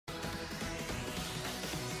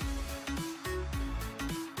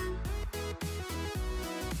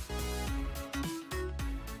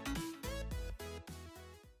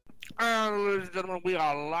And ladies and gentlemen, we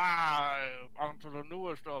are live onto the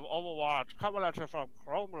newest of Overwatch, coming at you from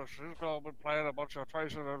Chromless. He's going to be playing a bunch of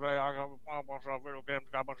Tracer today. I'm going to be playing a bunch of video games.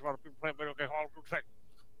 Got a bunch of other people playing video games. All to take.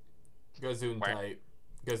 Gazoon tight.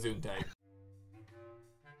 Gazoon tight.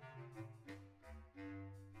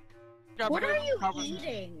 What are you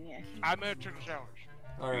eating? I'm in chicken sandwich.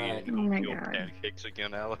 All right. Oh my god. Pancakes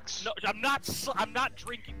again, Alex. No, I'm not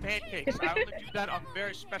drinking pancakes. I only do that on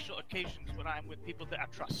very special occasions when I'm with people that I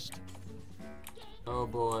trust. Oh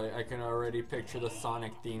boy, I can already picture the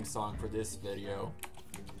Sonic theme song for this video.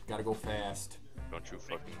 Gotta go fast. Don't you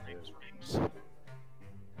fucking rings. Gotta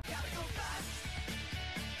go fast.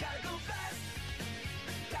 Gotta go fast.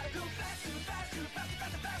 Gotta go faster, faster, faster,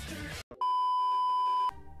 faster, faster.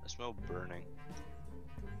 I smell burning.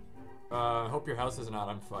 Hope your house is not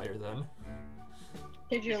on fire then.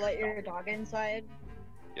 Did you let your dog inside?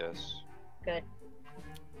 Yes. Good.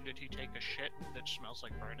 Did he take a shit that smells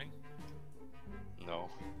like burning? No.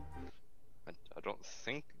 I don't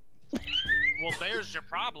think. Well, there's your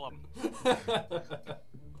problem.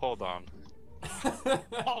 Hold on.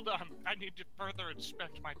 Hold on. I need to further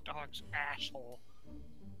inspect my dog's asshole.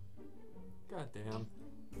 God damn.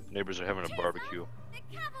 Neighbors are having a barbecue.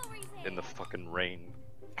 In the fucking rain.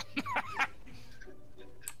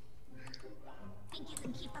 Think you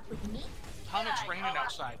can keep up with me? Tom, it's raining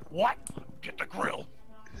outside. What? Get the grill.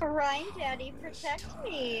 Ryan, Daddy, protect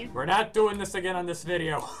me. We're not doing this again on this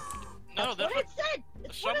video. No, That's what it said.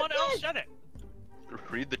 It's someone what it else said. said it.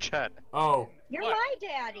 Read the chat. Oh. You're What? my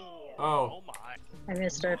daddy. Oh. Oh my. I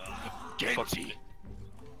missed it. Genji.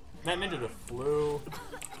 That ninja the flu.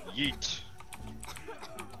 Yeet.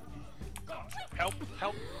 Help,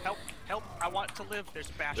 help, help, help. I want to live. There's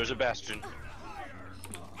a bastion. There's a bastion.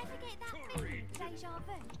 Ever get that feeling, deja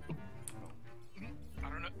vu? I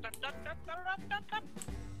don't know.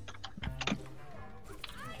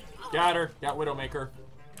 Got her. Got Widowmaker.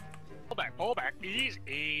 Pull back, pull back. Easy,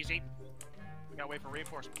 easy. We gotta wait for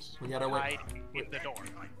reinforcements. We gotta wait. Hide in the door.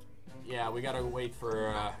 Yeah, we gotta wait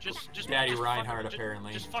for Just Daddy fuck- Reinhardt just-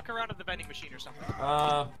 apparently. Just fuck around at the vending machine or something.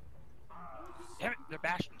 Damn it, the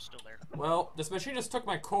bastion's still there. Well, this machine just took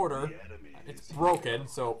my quarter. It's broken,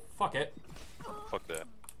 so fuck it. Fuck that.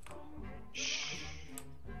 Shh.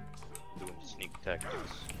 Doing sneak tactics.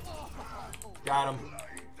 Got him.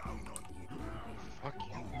 Fuck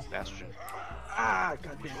you, bastion. Ah,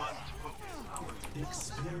 goddamn.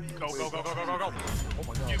 Go, go, go, go, go, go, go. Oh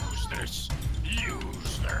my god. Use this.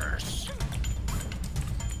 Use this.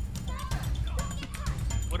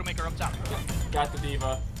 Widowmaker up top. Got the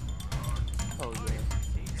diva. Oh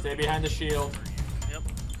yeah. Stay behind the shield. Yep.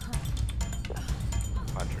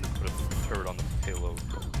 I'm trying to put a turret on the payload.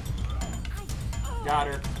 Got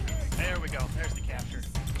her. There we go. There's the capture.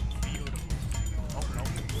 Beautiful. Oh no.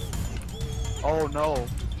 Oh no.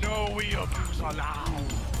 No weeaboos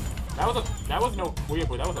allowed. That was no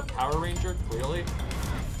weeaboo. That was a Power Ranger. Clearly.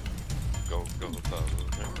 Go, go, go.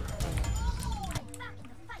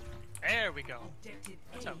 There we go.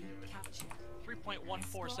 That's how we do it.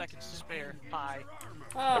 3.14 seconds to spare. Pie.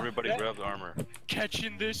 Everybody grab the armor.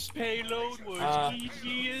 Catching this payload was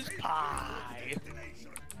easy as pie.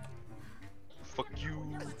 Fuck you.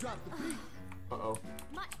 Uh-oh.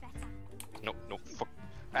 Much better. No, no, fuck.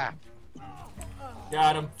 Ah!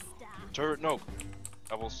 Got him. Turret, no.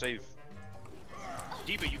 I will save.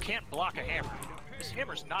 Diva, you can't block a hammer. This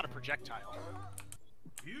hammer's not a projectile.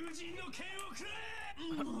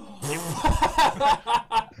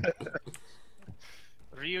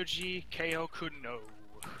 Ryoji Ko Kuno.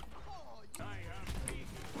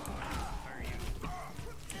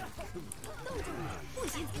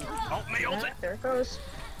 Oh, nailed it! There it goes.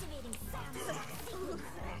 Activating sound.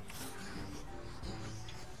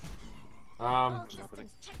 Um.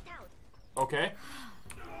 Systems checked out. Okay.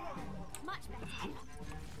 Much better.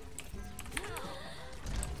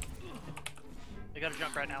 They got a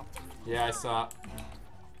jump right now. Yeah, I saw.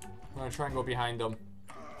 I'm gonna try and go behind them.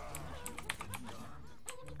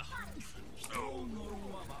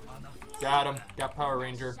 Got him. Got Power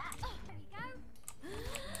Ranger. There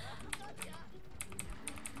you go.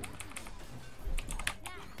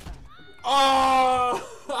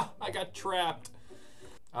 Oh! I got trapped.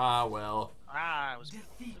 Ah, well. Ah, it was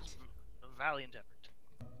a valiant effort.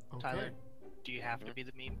 Okay. Tyler, do you have to be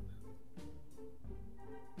the meme?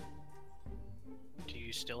 Do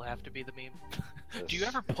you still have to be the meme? Do you Yes.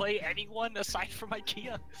 ever play anyone aside from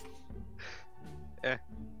IKEA? Eh.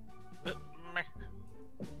 Meh.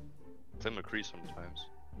 Play McCree sometimes.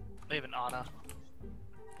 They have an Ana.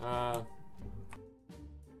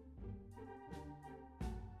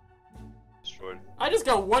 Destroyed. I just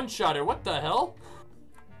got one-shotted. What the hell?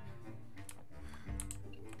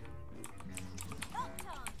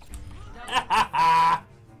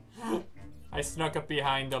 I snuck up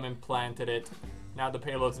behind them and planted it. Now the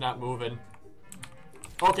payload's not moving.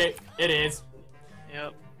 Okay, it is.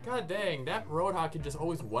 Yep. God dang, that Roadhog can just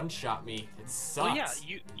always one-shot me. It sucks. Well,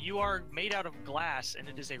 yeah, you are made out of glass, and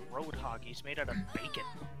it is a Roadhog. He's made out of bacon.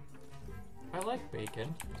 I like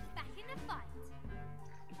bacon. Back in the fight.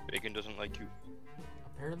 Bacon doesn't like you.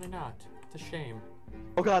 Apparently not. It's a shame.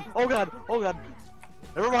 Oh god, oh god, oh god.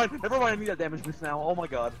 Never mind, I need that damage boost now. Oh my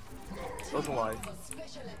god. That was a lie.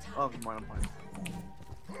 Oh, never mind, I'm fine.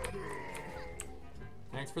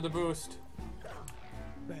 Thanks for the boost.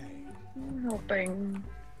 I'm helping.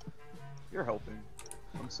 You're helping.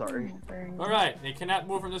 I'm sorry. Alright, they cannot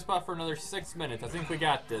move from this spot for another 6 minutes. I think we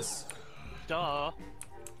got this. Duh.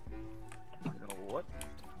 You know what?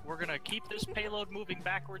 We're gonna keep this payload moving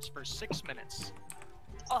backwards for 6 minutes.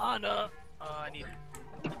 Oh, no. I need...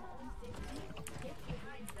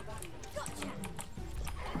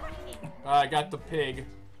 I got the pig.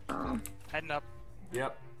 Heading up.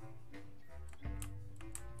 Yep.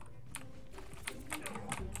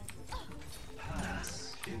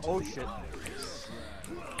 Oh shit.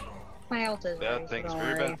 My ult is Bad ready, things, don't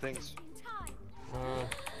very worry. bad things.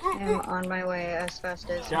 I'm on my way as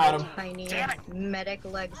fast as Got my him. tiny medic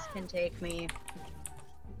legs can take me.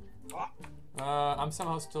 I'm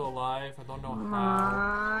somehow still alive. I don't know Come how.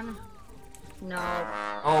 on. No.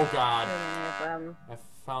 Oh god. Any of them I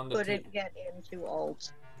found the couldn't get into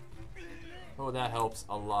ult. Oh, that helps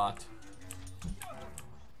a lot.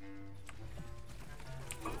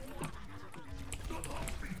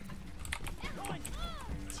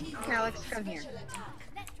 Alex, come here. Let's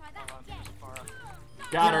try that again.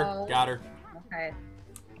 Got her. No. Got her. Okay.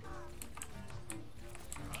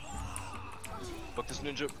 Fuck this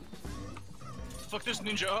ninja. Fuck this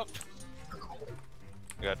ninja up.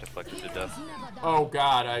 I got deflected to death. Oh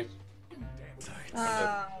god, I...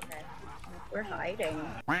 Okay. We're hiding.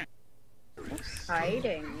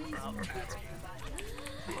 Hiding. No,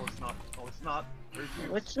 it's not. No, it's not.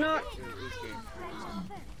 It's not. It is game.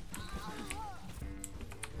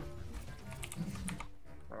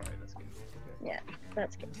 Alright, that's good. Okay. Yeah,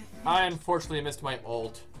 that's good. I unfortunately missed my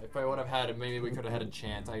ult. If I would have had it, maybe we could have had a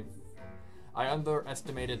chance. I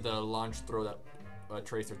underestimated the launch throw that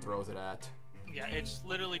Tracer throws it at. Yeah, it's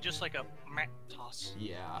literally just like a meh toss.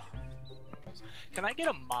 Yeah. Can I get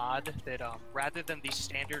a mod that, rather than the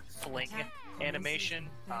standard fling animation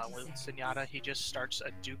with Zenyatta, he just starts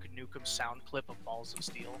a Duke Nukem sound clip of balls of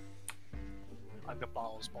steel? I've got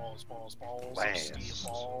balls of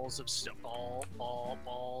steel,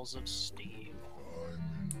 balls of steel.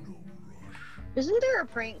 Isn't there a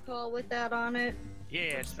prank call with that on it?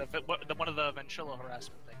 Yeah, it's the one of the Ventrilo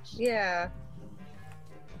harassment things. Yeah.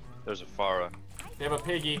 There's a Farah. They have a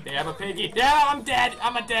piggy. They have a piggy. Yeah, I'm dead.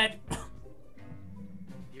 I'm a dead.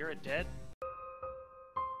 You're a dead?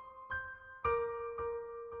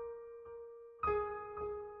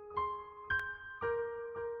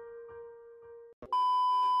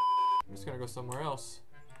 I'm just gonna go somewhere else.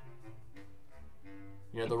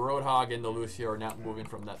 Yeah, the Roadhog and the Lucio are not moving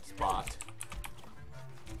from that spot.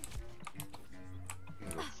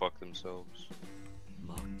 Go fuck themselves.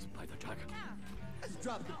 Marked by the dragon. Let's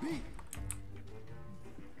drop the beat.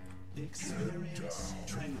 Experience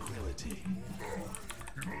tranquility.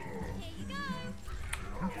 Here you go.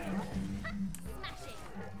 Smash it.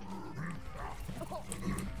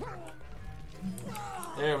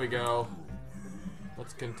 There we go.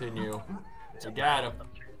 Let's continue. You got him.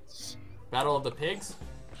 Battle of the Pigs?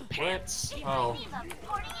 Pants. What? Oh.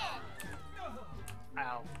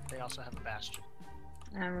 Ow. They also have a bastion.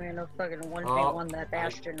 I'm gonna fucking 1v1 that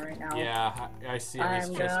bastion right now. Yeah, I see him. He's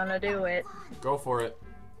I'm just... gonna do it. Go for it.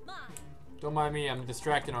 Don't mind me, I'm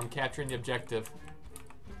distracted. I'm capturing the objective.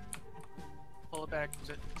 Pull it back.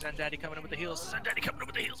 Zen Daddy coming in with the heels. Zen Daddy coming in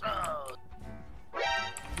with the heels. Oh.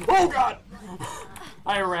 Oh god!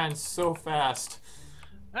 I ran so fast.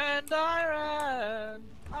 And I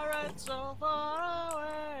ran so far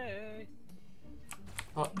away.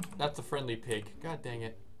 Oh, that's a friendly pig. God dang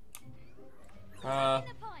it. The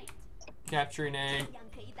point. Capturing A.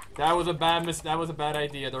 That was a bad that was a bad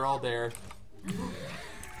idea. They're all there.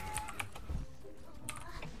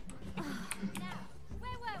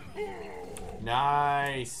 Where were we?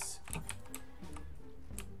 Nice.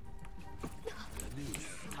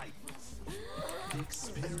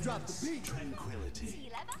 Let's drop the beat. Tranquility.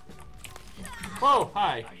 Sea leather? Whoa,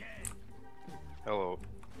 hi. Hello.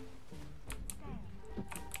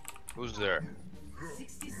 Who's there?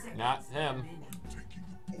 Not him.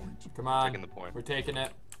 Come on. Taking the point. We're taking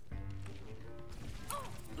it.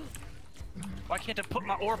 Why can't I put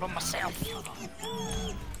my orb on myself?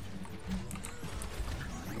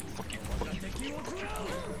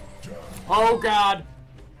 Oh God!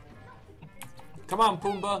 Come on,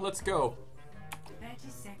 Pumbaa, let's go. 30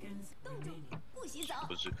 seconds remaining. Was you just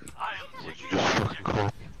fucking call?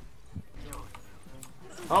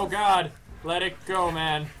 Oh God! Let it go,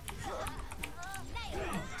 man.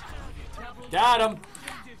 Got him!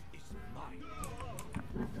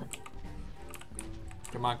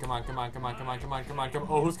 Come on, come on, come on, come on, come on, come on, come on, come on.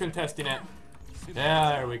 Oh, who's contesting it? Yeah,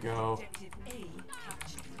 there we go. Objective A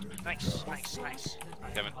captured. Nice, nice, nice.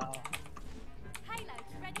 Kevin, Halo's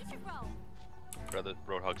ready to roll. brother,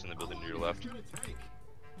 Roadhog's in the building to your left.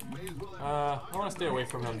 I want to stay away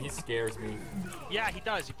from him. He scares me. Yeah, he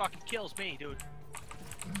does. He fucking kills me, dude.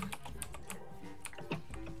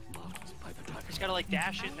 He's gotta like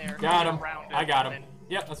dash in there. Got him. Around it, I got and him. then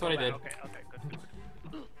Yep, that's what I go did. back. Okay, okay, good,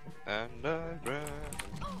 good. And I ran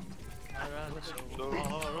I'd rather so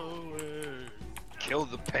far away. kill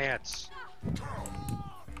the pants.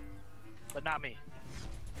 But not me.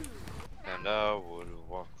 And I would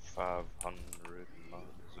walk 500 miles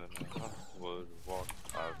and I would walk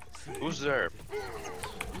 5. Who's there?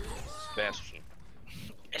 Bastion.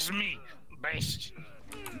 It's me, Bastion.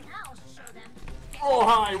 I'll show them. Oh,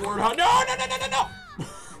 hi, Warthog. No, no, no, no, no, no!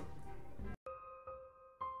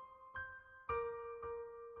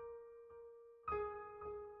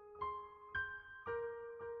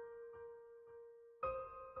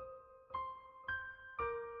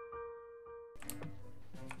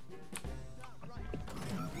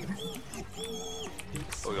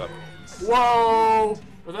 Oh god. Whoa!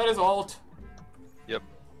 Was that his ult? Yep.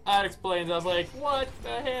 That explains. I was like, what the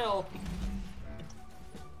hell?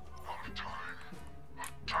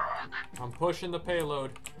 I'm pushing the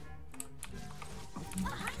payload.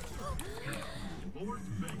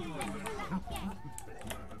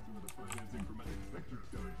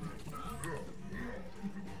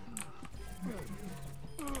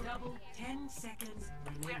 Double 10 seconds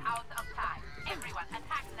remaining. We're out of time. Everyone,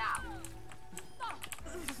 attack now.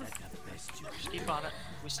 Just keep on it.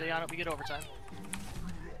 We stay on it, we get overtime.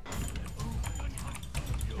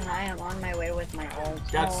 And I am on my way with my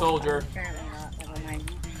ult. Got Oh, soldier. Apparently not. Never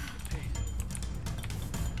mind.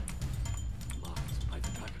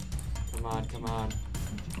 Come on, come on.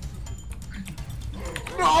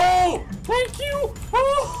 No! Thank you!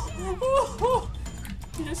 Oh, oh, oh.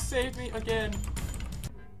 You just saved me again.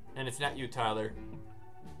 And it's not you, Tyler.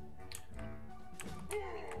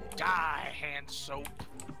 Die, hand soap.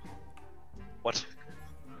 What?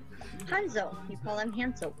 Hanzo. You call him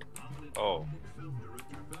Hanzo. Oh.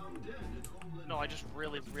 No, I just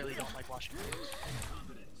really, really don't like washing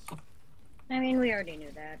hands. I mean, we already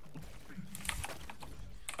knew that.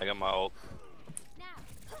 I got my ult. Now,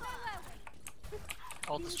 where were we?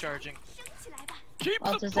 Ult is charging. 升起来吧。 Keep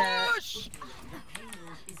Ult the is out. push!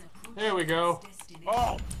 There we go.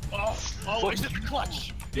 Oh, oh, oh, is it the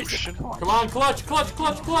clutch? Is it the clutch? Come on, clutch, clutch,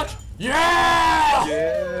 clutch, clutch! Yeah!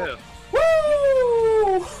 Yeah!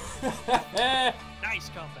 Woo! Nice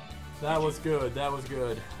comeback. That was good, that was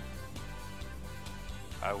good.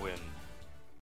 I win.